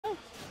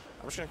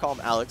I'm just going to call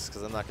him Alex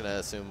because I'm not going to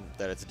assume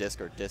that it's Disc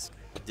or Disc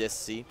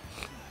C.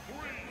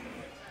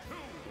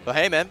 But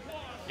hey, man.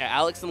 Yeah,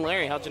 Alex and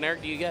Larry, how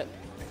generic do you get?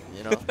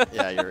 You know,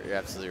 yeah, you're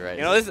absolutely right.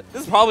 You know, this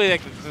is probably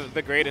like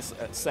the greatest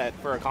set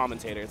for a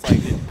commentator. It's like,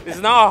 it's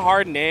not a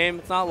hard name.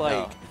 It's not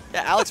like... No.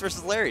 Yeah, Alex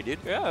versus Larry, dude.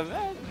 Yeah,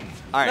 man.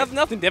 All right.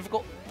 Nothing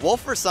difficult.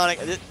 Wolf for Sonic,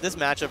 this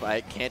matchup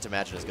I can't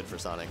imagine is good for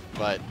Sonic,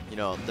 but you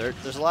know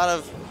there's a lot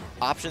of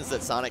options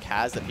that Sonic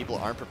has that people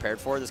aren't prepared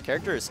for. This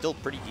character is still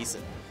pretty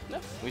decent. Yeah.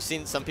 We've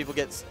seen some people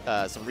get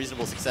some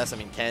reasonable success. I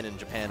mean, Ken in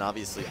Japan,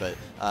 obviously, but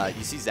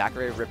you see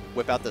Zachary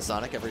whip out the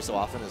Sonic every so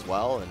often as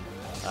well,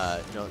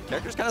 and you know, the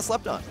character's kind of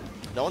slept on.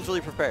 No one's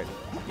really prepared.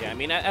 Yeah, I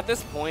mean, at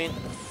this point,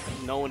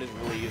 no one is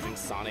really using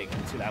Sonic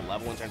to that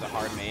level in terms of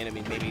hard main. I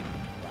mean, maybe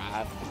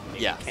Raph,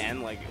 maybe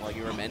Ken, like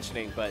you were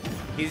mentioning, but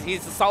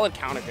he's a solid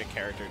counterfeit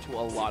character to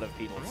a lot of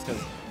people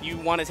because you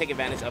want to take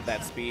advantage of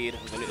that speed.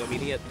 I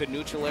mean, the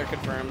neutral air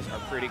confirms are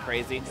pretty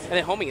crazy. And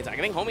then homing attack.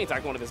 I think homing attack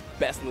is one of his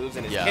best moves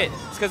in his kit.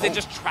 It's because it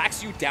just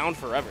tracks you down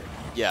forever.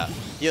 Yeah.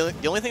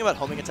 The only thing about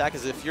homing attack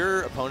is if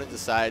your opponent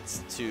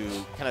decides to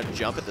kind of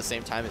jump at the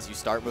same time as you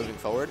start moving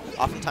forward,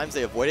 oftentimes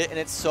they avoid it, and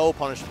it's so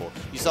punishable.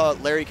 You saw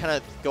Larry kind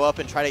of go up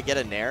and try to get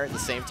a nair at the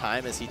same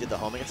time as he did the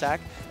homing attack,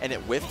 and it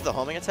whiffed the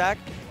homing attack,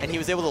 and he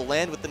was able to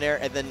land with the nair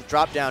and then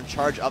drop down,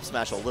 charge up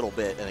smash a little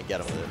bit, and then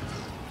get him with it.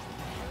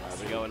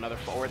 There we go, another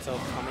forward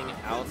tilt coming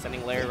out,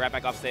 sending Larry right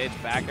back off stage.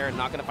 Back air,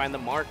 not going to find the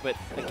mark, but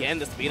again,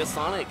 the speed of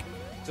Sonic.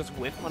 Just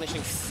whiff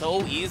punishing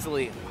so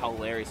easily. How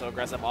Larry so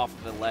aggressive off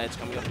the ledge,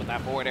 coming up with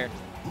that forward air.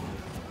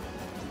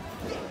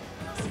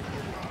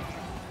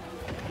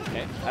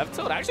 Okay, F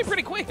tilt actually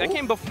pretty quick. That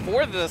came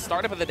before the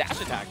startup of the dash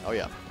attack. Oh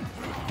yeah.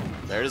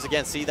 There it is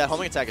again. See, that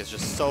homing attack is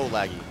just so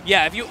laggy.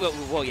 Yeah, if you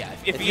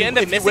if you end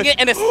up missing it,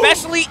 and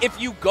especially if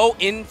you go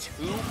into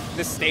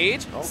the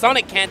stage,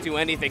 Sonic can't do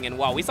anything. And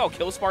wow, we saw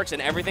kill sparks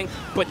and everything,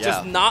 but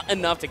just not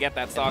enough to get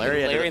that stock. And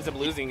Larry ends up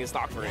losing his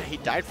stock for it. He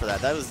died for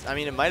that. That was, I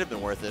mean, it might have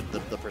been worth it.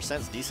 The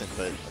percent's decent,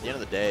 but at the end of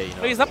the day, you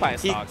know, he's up by a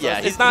stock. So yeah,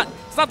 it's not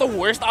the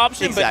worst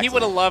option, but he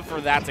would have loved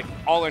for that to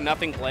all or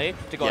nothing play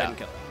to go ahead and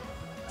kill.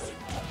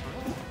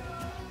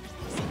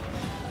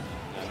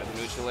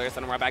 Larry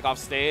send him right back off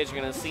stage. You're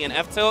going to see an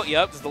F tilt.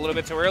 Yep, just a little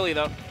bit too early,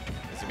 though.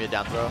 It's going to be a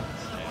down throw.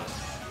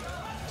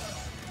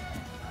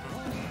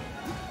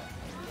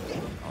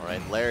 All right,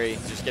 Larry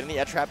just getting the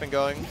edge trapping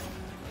going.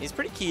 He's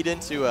pretty keyed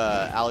into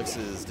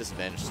Alex's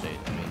disadvantage state.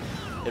 I mean,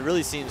 it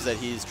really seems that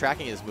he's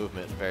tracking his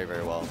movement very,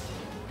 very well.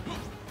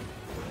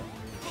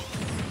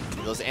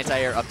 Those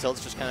anti-air up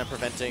tilts just kind of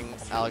preventing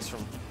Alex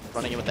from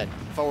running in with that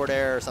forward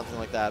air or something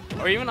like that.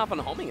 Or even up on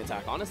a homing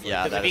attack, honestly.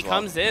 Yeah, because if he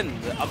comes in,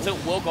 the up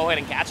tilt will go ahead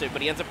and catch it,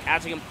 but he ends up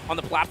catching him on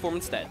the platform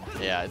instead.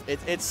 Yeah,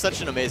 it's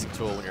such an amazing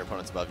tool when your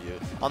opponent's above you.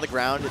 On the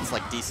ground, it's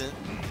like decent,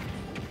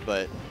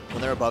 but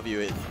when they're above you,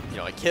 it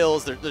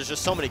kills. There's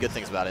just so many good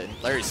things about it.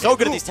 Larry's so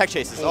good at these tech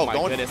chases. Oh my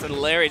goodness, and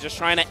Larry just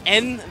trying to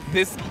end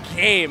this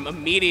game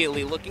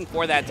immediately, looking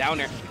for that down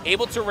air,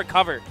 able to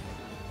recover.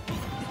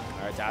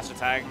 All right, dash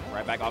attack,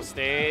 right back off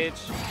stage.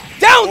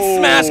 Down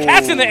smash,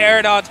 catching the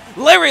air dodge.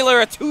 Larry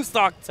Lurr, a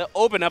 2-stock to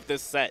open up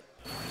this set.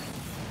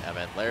 Yeah,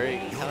 man,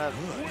 Larry kind of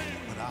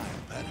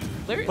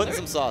putting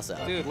some sauce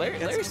out. Dude,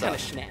 Larry's kind of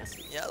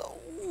schnasty. Yeah,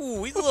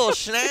 ooh, he's a little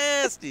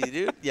schnasty,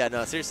 dude. Yeah,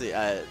 no, seriously,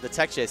 the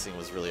tech chasing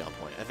was really on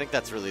point. I think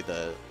that's really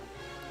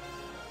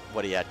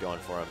what he had going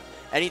for him.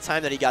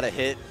 Anytime that he got a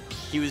hit,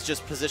 he was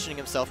just positioning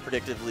himself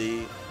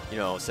predictively, you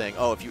know, saying,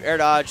 oh, if you air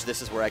dodge,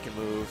 this is where I can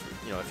move,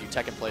 you know, if you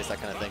tech in place, that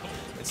kind of thing.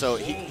 And so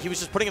he was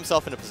just putting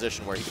himself in a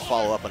position where he could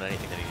follow up on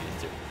anything that he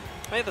needed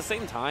to. At the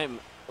same time,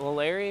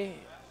 Larry,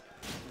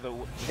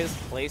 his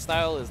play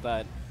style is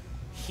that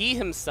he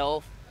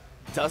himself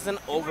doesn't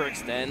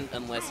overextend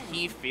unless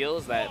he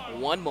feels that,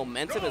 one,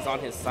 momentum is on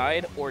his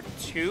side, or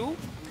two,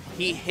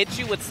 he hits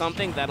you with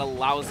something that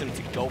allows him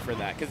to go for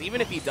that. Because even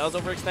if he does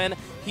overextend,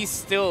 he's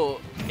still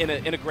in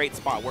a great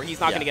spot where he's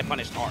not going to get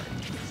punished hard.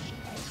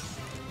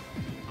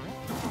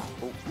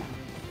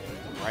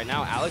 Right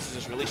now, Alex is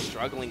just really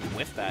struggling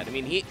with that. I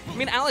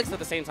mean, Alex at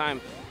the same time,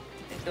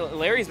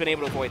 Larry's been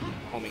able to avoid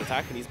homing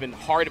attack, and he's been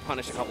hard to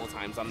punish a couple of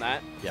times on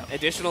that. Yeah.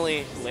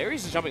 Additionally,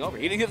 Larry's just jumping over.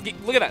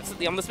 Look at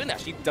that on the spin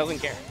dash. He doesn't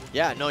care.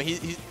 Yeah, no,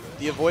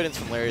 the avoidance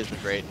from Larry has been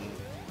great. And,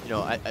 you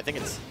know, I think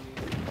it's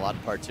a lot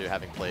of part to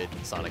having played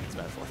Sonic in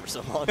Smash 4 for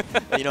so long.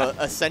 You know,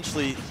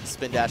 essentially,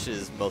 spin dash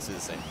is mostly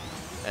the same.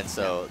 And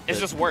so it's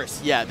just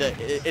worse. Yeah,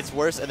 it's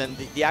worse, and then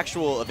the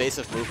actual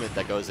evasive movement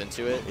that goes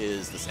into it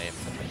is the same.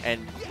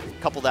 And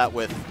couple that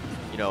with,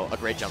 you know, a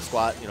great jump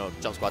squat. You know,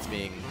 jump squats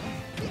being,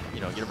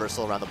 you know,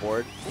 universal around the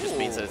board just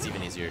means that it's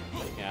even easier.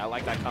 Yeah, I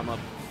like that come up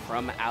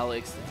from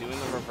Alex, doing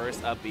the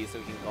reverse up B so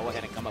he can go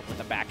ahead and come up with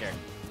the back air.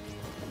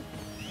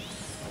 Yeah,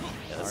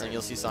 that's something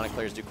you'll see Sonic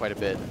players do quite a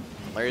bit.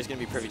 Larry's going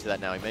to be privy to that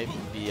now. He may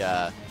be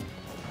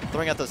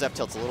throwing out those F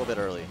tilts a little bit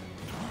early.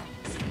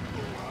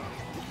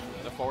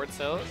 Forward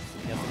tilt.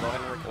 He has to go ahead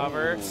and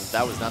recover. Ooh,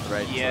 that was not the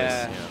right choice.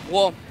 Yeah.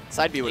 Well,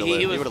 side B would have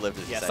lived. He would have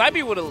lived. Yeah, side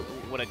B would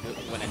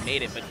have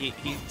made it, but he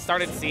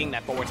started seeing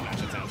that forward smash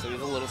attack, so he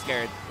was a little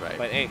scared. Right.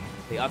 But hey,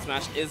 the up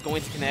smash is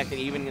going to connect and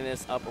even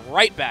this up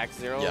right back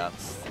 0. Yeah.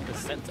 The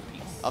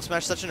centerpiece. Up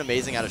smash such an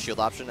amazing out of shield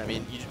option. I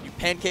mean, you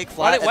pancake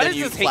flat, why and then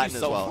you does this hit flatten you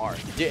as so well. hard?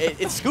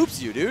 It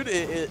scoops you, dude.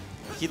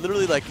 He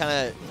literally like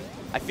kind of.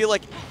 I feel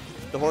like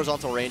the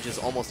horizontal range is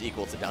almost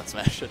equal to down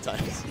smash at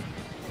times. It's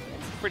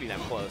pretty damn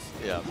close.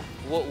 Yeah.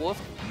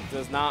 Wolf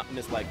does not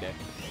miss leg day.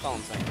 That's all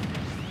I'm saying.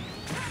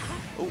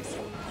 Ooh,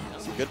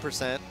 some good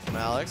percent from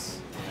Alex.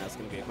 Yeah, that's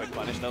going to be a quick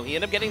punish, though. He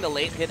ended up getting the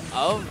late hit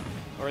of,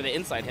 or the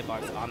inside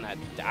hitbox on that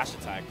dash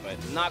attack, but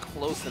not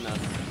close enough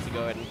to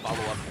go ahead and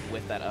follow up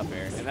with that up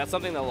air. And that's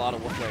something that a lot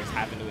of Wolf players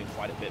have been doing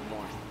quite a bit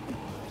more.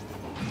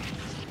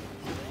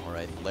 All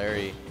right,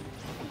 Larry.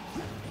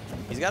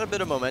 He's got a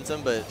bit of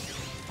momentum, but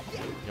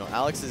you know,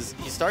 Alex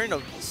he's starting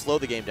to slow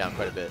the game down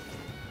quite a bit.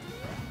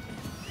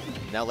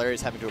 Now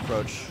Larry's having to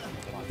approach.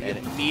 An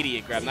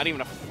immediate grab, not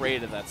even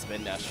afraid of that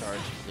spin dash charge.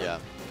 Yeah.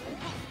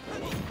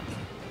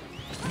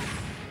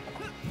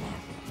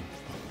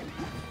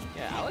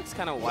 Yeah, Alex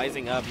kind of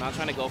wising up, not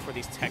trying to go for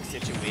these tech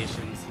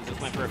situations. He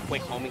just went for a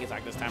quick homing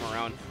attack this time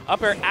around.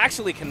 Up air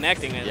actually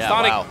connecting, and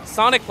yeah,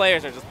 Sonic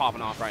players are just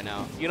popping off right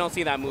now. You don't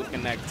see that move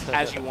connect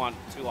as you want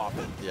too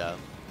often. Yeah.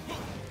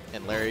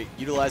 And Larry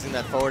utilizing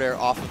that forward air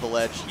off of the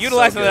ledge.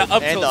 Utilizing that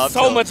up tilt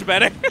so much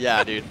better.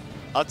 Yeah, dude.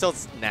 Up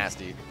tilt's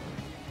nasty.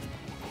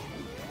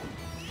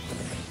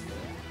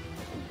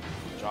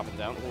 Dropping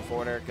down. Ooh,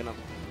 forward air gonna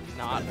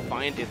not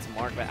find its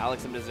mark, but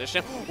Alex in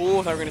position. Ooh,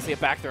 I thought we were gonna see a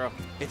back throw.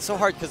 It's so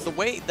hard because the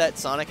way that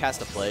Sonic has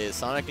to play is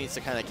Sonic needs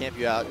to kind of camp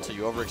you out until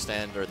you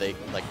overextend, or they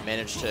like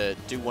manage to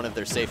do one of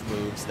their safe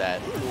moves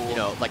that, you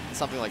know, like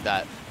something like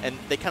that, and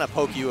they kind of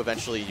poke you.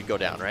 Eventually, you go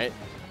down, right?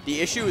 The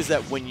issue is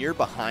that when you're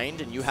behind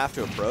and you have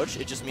to approach,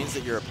 it just means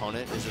that your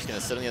opponent is just going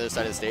to sit on the other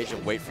side of the stage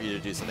and wait for you to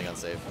do something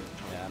unsafe.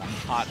 Yeah, and a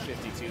hot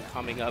 52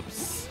 coming up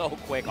so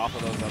quick off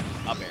of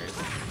those up airs.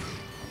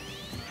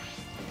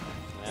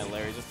 And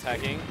Larry just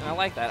tagging, and I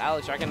like that.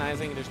 Alex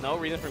recognizing there's no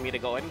reason for me to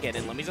go ahead and get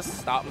in. Let me just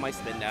stop my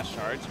spin dash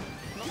charge.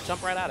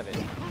 Jump right out of it.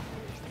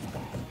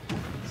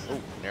 Oh,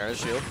 narrow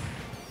shield.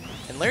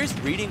 And Larry's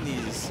reading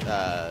these.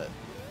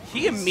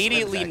 He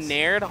immediately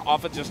nared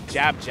off of just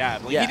jab.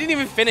 Like, yeah. He didn't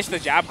even finish the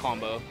jab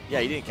combo.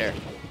 Yeah, he didn't care.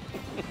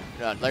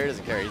 No, Larry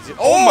doesn't care.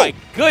 Oh my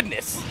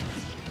goodness!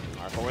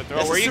 Our forward throw.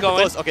 Where are you going?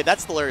 Close. Okay,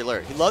 that's the Larry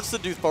Lurr. He loves to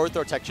do forward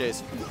throw, tech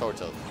chase, forward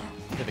tilt.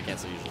 Pivot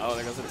cancel usually. Oh,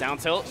 there goes the down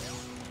tilt.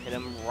 Hit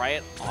him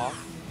right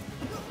off.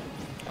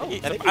 Oh,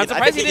 I'm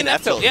surprised he didn't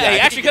F tilt. Yeah, he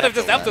actually could have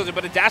just F tilted,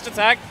 but a dash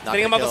attack,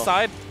 hitting him on the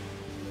side.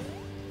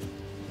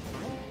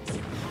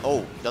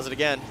 Oh, does it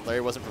again.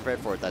 Larry wasn't prepared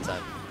for it that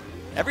time.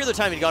 Every other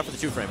time he'd gone for the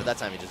 2-frame, but that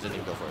time he just didn't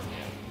even go for it.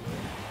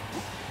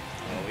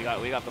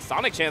 Oh, we got the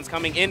Sonic chance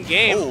coming in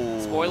game.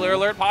 Oh. Spoiler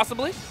alert,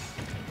 possibly.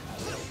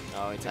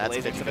 Oh, he took a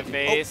laser to the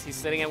face. He's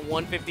sitting at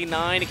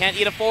 159. He can't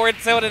eat a forward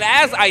tilt, and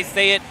as I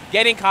say it,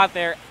 getting caught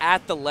there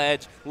at the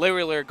ledge.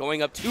 Lurr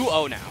going up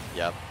 2-0 now.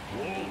 Yep.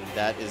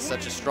 That is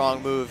such a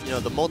strong move. You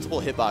know, the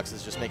multiple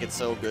hitboxes just make it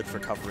so good for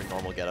covering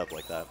normal getup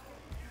like that.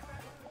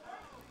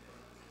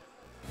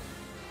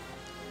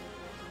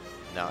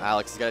 Now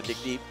Alex has got to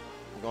dig deep.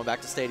 We're going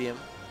back to Stadium.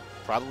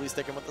 Probably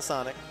sticking with the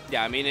Sonic.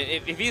 Yeah, I mean,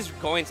 if he's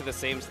going to the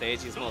same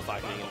stage, he's most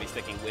likely going to be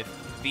sticking with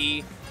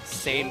the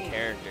same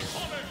characters.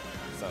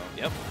 So,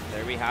 yep,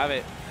 there we have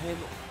it. And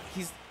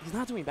he's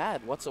not doing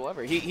bad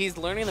whatsoever. He's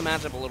learning the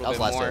matchup a little bit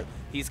more.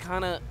 He's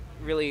kind of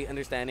really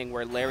understanding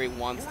where Larry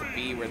wants to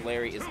be, where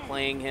Larry is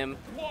playing him.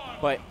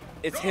 But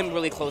it's him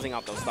really closing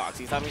out those stocks.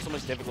 He's having so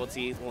much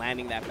difficulty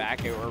landing that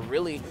back air or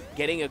really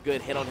getting a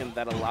good hit on him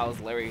that allows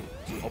Larry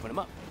to open him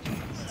up.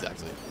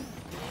 Exactly.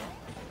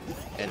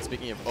 And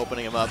speaking of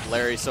opening him up,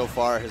 Larry so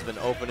far has been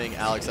opening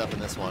Alex up in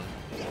this one.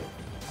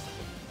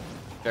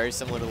 Very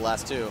similar to the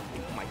last two.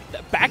 Oh my,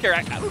 that back air,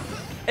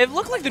 it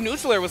looked like the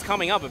neutral air was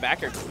coming up, but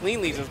back air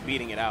cleanly just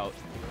beating it out.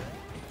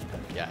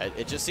 Yeah,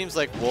 it just seems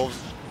like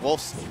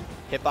Wolf's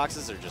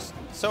hitboxes are just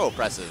so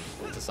oppressive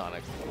to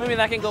Sonic. I mean,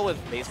 that can go with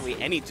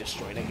basically any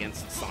disjoint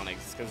against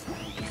Sonic's, because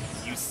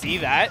you see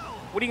that.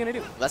 What are you going to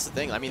do? That's the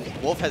thing. I mean,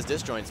 Wolf has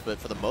disjoints, but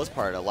for the most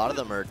part, a lot of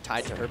them are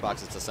tied to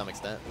hitboxes to some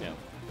extent. Yeah.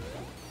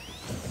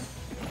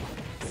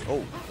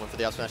 Oh, went for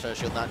the up smash out of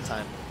shield, not in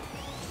time.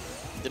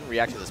 Didn't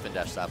react to the spin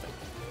dash stopping.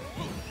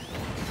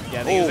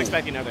 Yeah, I think he was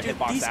expecting another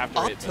hitbox after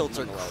it. These up tilts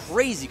are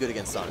crazy good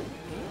against Sonic.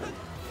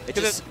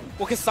 Because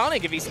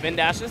Sonic, if he spin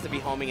dashes, if he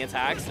homing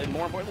attacks, and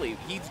more importantly,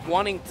 he's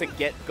wanting to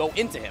go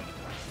into him.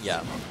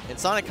 Yeah, and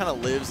Sonic kind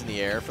of lives in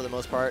the air for the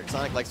most part.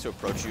 Sonic likes to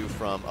approach you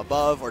from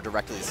above or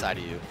directly to the side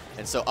of you.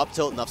 And so up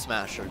tilt and up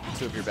smash are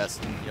two of your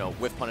best, you know,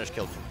 whiff punish,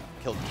 kill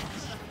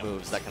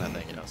moves, that kind of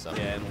thing, you know. So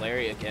yeah, and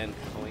Larry again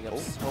going up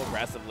so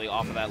aggressively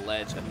off of that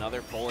ledge.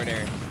 Another forward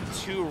air,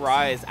 2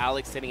 rise.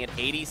 Alex sitting at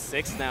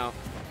 86 now.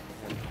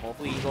 And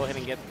hopefully you go ahead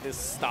and get this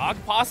stock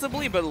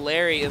possibly, but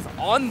Larry is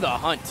on the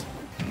hunt.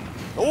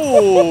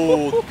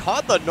 Oh,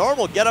 caught the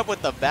normal get up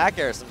with the back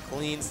air. Some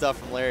clean stuff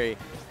from Larry.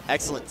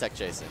 Excellent tech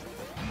chasing.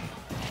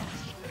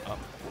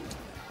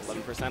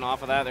 11%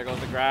 off of that. There goes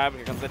the grab.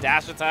 Here comes the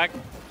dash attack.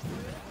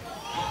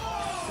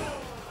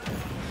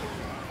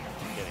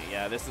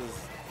 Yeah, this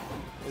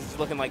is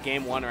looking like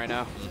game 1 right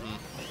now.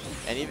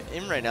 And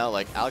even right now,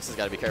 like, Alex has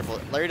got to be careful.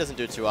 Larry doesn't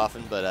do it too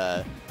often,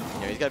 but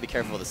you know, He's got to be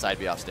careful with the side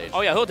B off stage.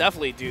 Oh, yeah, he'll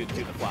definitely do the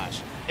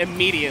flash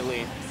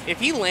immediately. If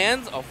he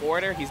lands a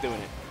forwarder, he's doing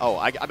it. Oh,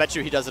 I bet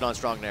you he does it on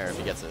strong nair if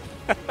he gets it.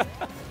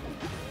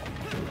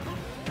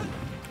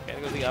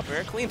 Gotta go the up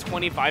air. Clean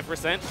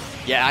 25%.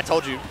 Yeah, I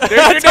told you. There's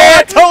your nair.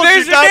 I told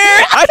There's you, your dog.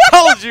 nair. I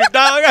told you,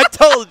 dog. I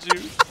told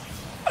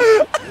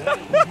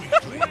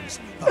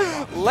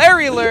you.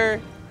 Larry Lurr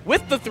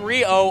with the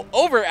 3-0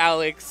 over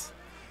Alex.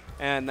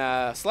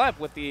 And Slap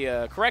with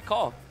the correct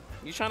call.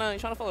 You trying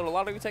to follow the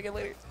lottery ticket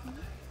later?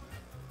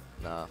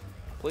 No.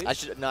 Please?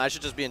 I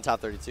should just be in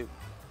top 32.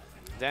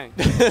 Dang.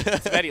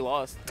 It's bad he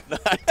lost.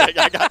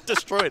 I got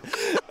destroyed.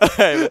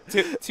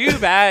 Too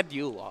bad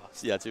you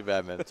lost. Yeah, too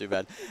bad, man. Too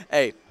bad.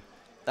 Hey,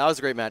 that was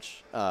a great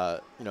match. You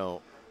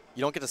know,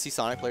 you don't get to see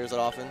Sonic players that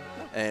often,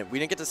 and we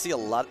didn't get to see a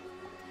lot.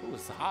 Ooh,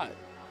 it's hot.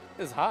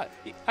 It's hot.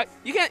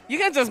 You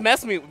can't just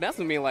mess with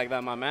me like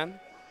that, my man.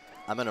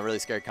 I'm in a really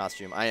scary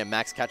costume. I am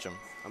Max Ketchum.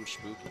 I'm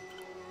spooky.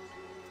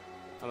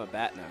 I'm a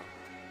bat now.